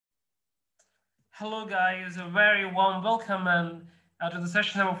Hello, guys. A very warm welcome and to the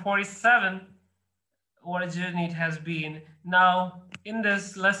session number 47. What a journey it has been. Now, in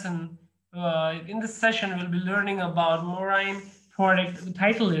this lesson, in this session, we'll be learning about marine product. The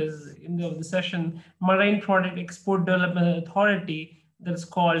title is in the session Marine Product Export Development Authority, that's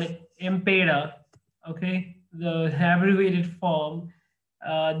called MPEDA. Okay, the abbreviated form.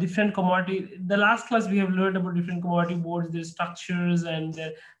 Different commodity. The last class we have learned about different commodity boards, their structures and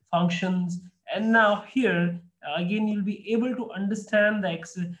their functions. And now here again, you'll be able to understand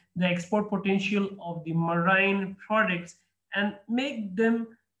the export potential of the marine products and make them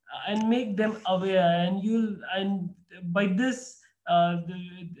aware. And by this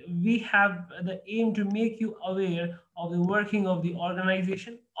we have the aim to make you aware of the working of the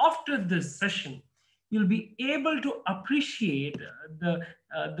organization. After this session, you'll be able to appreciate the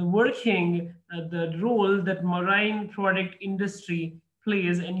working, the role that marine product industry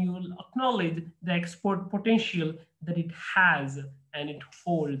plays, and you will acknowledge the export potential that it has and it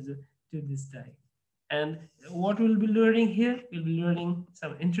holds to this day. And what we'll be learning here, we'll be learning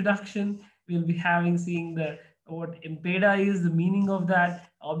some introduction. We'll be seeing what MPEDA is, the meaning of that,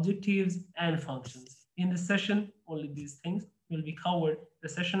 objectives and functions. In this session, only these things will be covered. The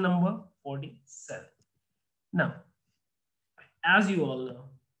session number 47. Now, as you all know,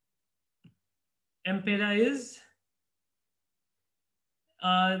 MPEDA is,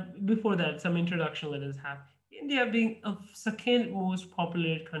 before that, some introduction let us have. India being a second most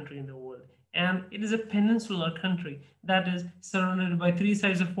populated country in the world, and it is a peninsular country that is surrounded by three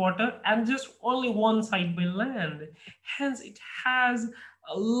sides of water and just only one side by land. Hence, it has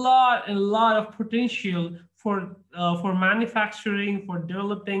a lot of potential for manufacturing, for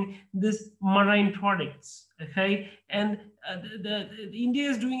developing this marine products. Okay, and India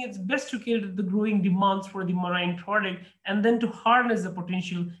is doing its best to cater to the growing demands for the marine product and then to harness the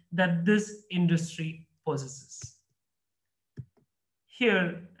potential that this industry possesses.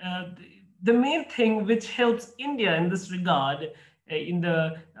 Here, the main thing which helps India in this regard in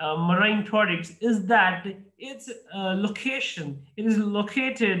the marine products is that its location. It is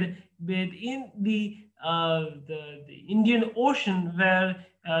located within the Indian Ocean, where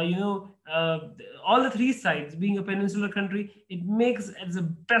all the three sides, being a peninsular country, it makes as a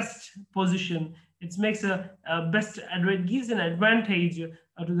best position. It makes gives an advantage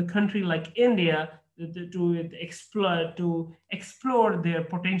to the country like India to explore their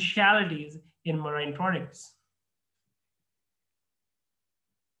potentialities in marine products.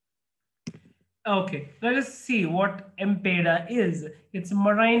 Okay, let us see what MPEDA is. It's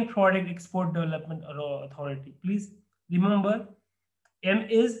Marine Product Export Development Authority. Please remember, M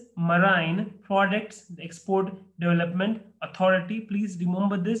is Marine Products Export Development Authority. Please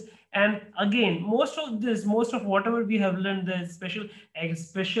remember this. And again, most of whatever we have learned, the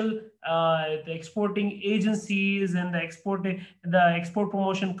the exporting agencies and the export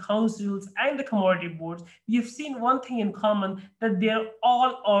promotion councils and the commodity boards, we have seen one thing in common, that they are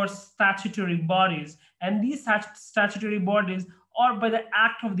all our statutory bodies, and these statutory bodies are by the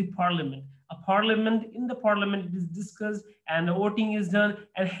act of the parliament. In the parliament it is discussed and the voting is done,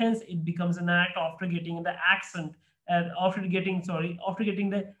 and hence it becomes an act after getting the assent, after getting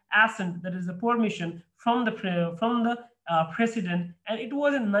the assent, that is the permission from the president. And it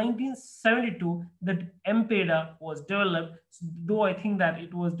was in 1972 that MPEDA was developed, though I think that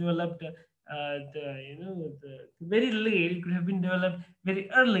it was developed very late. It could have been developed very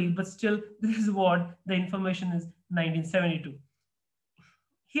early, but still this is what the information is, 1972.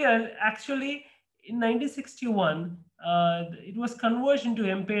 Here, actually, in 1961, it was converged into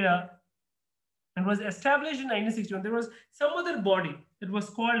MPEDA and was established in 1961. There was some other body that was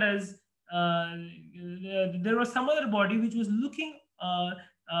called as, there was some other body which was looking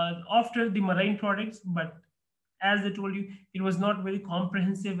after the marine products, but as I told you, it was not very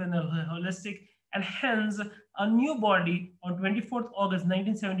comprehensive and holistic, and hence a new body on 24th August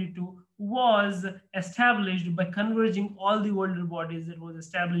 1972 was established by converging all the older bodies that was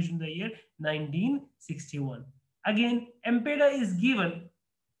established in the year 1961. Again, MPEDA is given,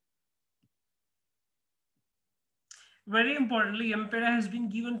 very importantly, MPEDA has been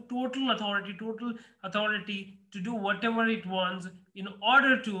given total authority to do whatever it wants in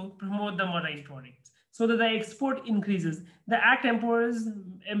order to promote the marine products, so that the export increases. The act empowers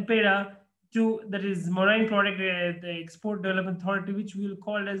MPEDA to, that is Marine Product the Export Development Authority, which we will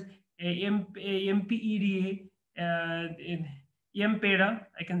call as MPEDA, MPEDA,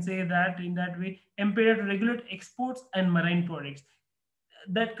 I can say that in that way, MPEDA, to regulate exports and marine products.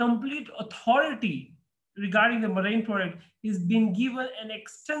 That complete authority regarding the marine product is being given, and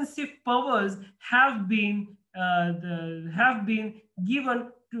extensive powers have been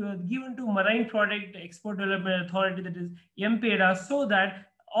given given to Marine Product Export Development Authority, that is MPEDA, so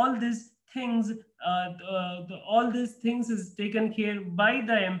that all these things, all these things is taken care by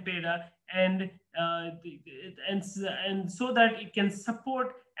the MPEDA, and and so that it can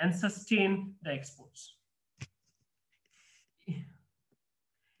support and sustain the exports.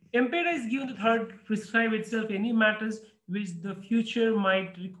 MPEDA is given the authority to prescribe itself any matters which the future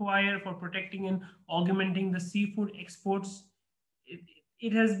might require for protecting and augmenting the seafood exports.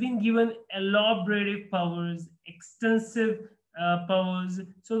 It has been given elaborative powers, extensive powers,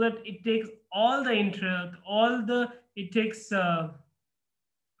 so that it takes all the interest,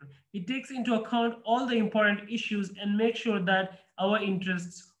 it takes into account all the important issues and make sure that our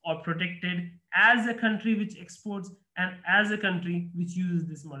interests are protected as a country which exports and as a country which uses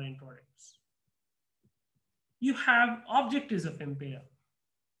these marine products. You have objectives of MPEDA.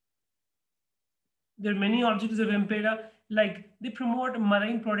 There are many objectives of MPEDA, like they promote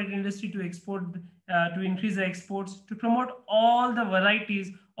marine product industry to export, to increase the exports, to promote all the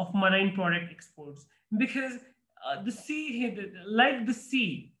varieties of marine product exports. Because the sea, like the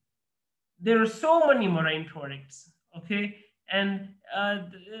sea, there are so many marine products, okay? And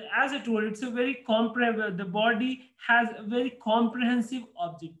as I told, it's a very comprehensive, the body has a very comprehensive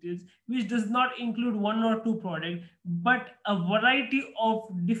objectives, which does not include one or two products, but a variety of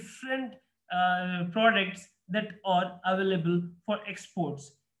different products that are available for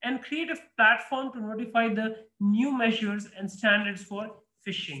exports, and create a platform to notify the new measures and standards for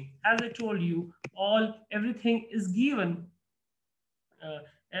fishing. As I told you, everything is given.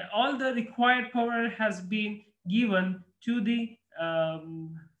 All the required power has been given to the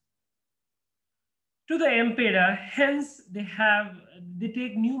MPEDA. Hence, they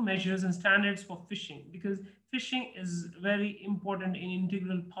take new measures and standards for fishing, because fishing is very important and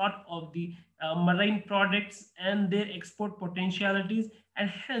integral part of the marine products and their export potentialities, and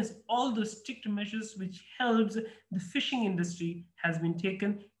hence all the strict measures which helps the fishing industry has been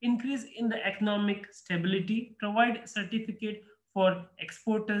taken. Increase in the economic stability, provide certificate for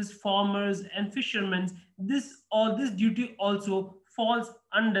exporters, farmers, and fishermen. This duty also falls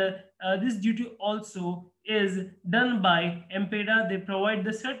under, this duty also is done by MPEDA. They provide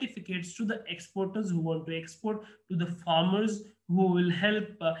the certificates to the exporters who want to export, to the farmers who will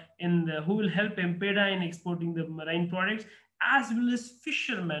help MPEDA in exporting the marine products, as well as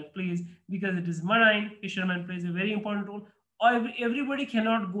fishermen, please, because it is marine. Fishermen plays a very important role. Everybody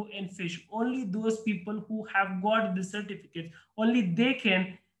cannot go and fish. Only those people who have got the certificates, only they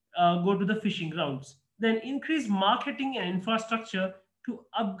can go to the fishing grounds. Then increase marketing and infrastructure to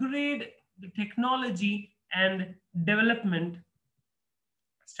upgrade the technology and development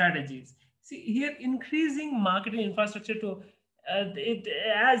strategies. See here, increasing marketing infrastructure to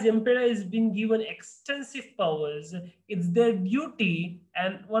as MPEDA is being given extensive powers, it's their duty,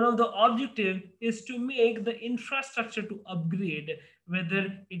 and one of the objective is to make the infrastructure to upgrade, whether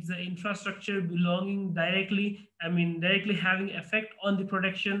it's the infrastructure belonging directly, directly having effect on the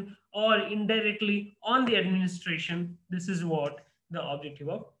production, or indirectly on the administration. This is what the objective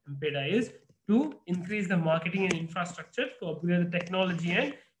of MPEDA is, to increase the marketing and infrastructure, to upgrade the technology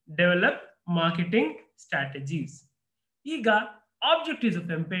and develop marketing strategies. ಈಗ objectives of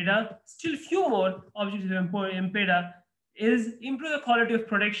MPEDA, still few more objectives of MPEDA is improve the quality of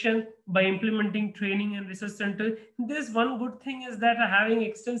production by implementing training and research center. This one good thing is that having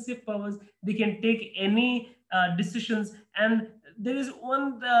extensive powers, they can take any decisions, and there is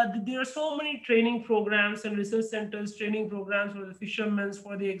there are so many training programs and research centers, training programs for the fishermen,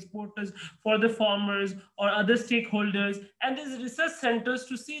 for the exporters, for the farmers or other stakeholders, and there's research centers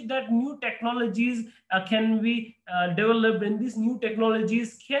to see that new technologies can be developed, and these new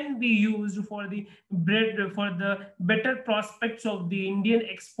technologies can be used for the better prospects of the Indian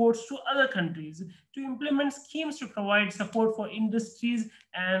exports to other countries. To implement schemes to provide support for industries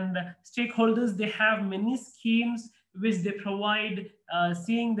and stakeholders, they have many schemes which they provide,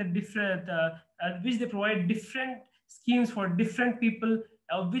 which they provide different schemes for different people,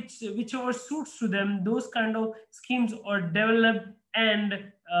 whichever suits to them. Those kind of schemes are developed and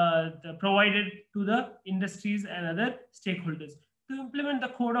provided to the industries and other stakeholders. To implement the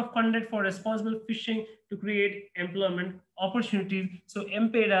code of conduct for responsible fishing to create employment opportunities. So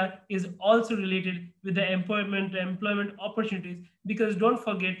MPEDA is also related with the employment opportunities, because don't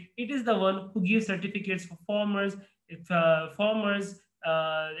forget, it is the one who gives certificates for farmers,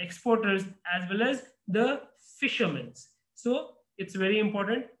 exporters, as well as the fishermen. So it's very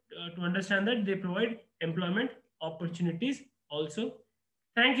important to understand that they provide employment opportunities also.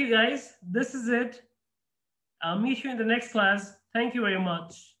 Thank you guys. This is it. I'll meet you in the next class. Thank you very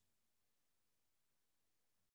much.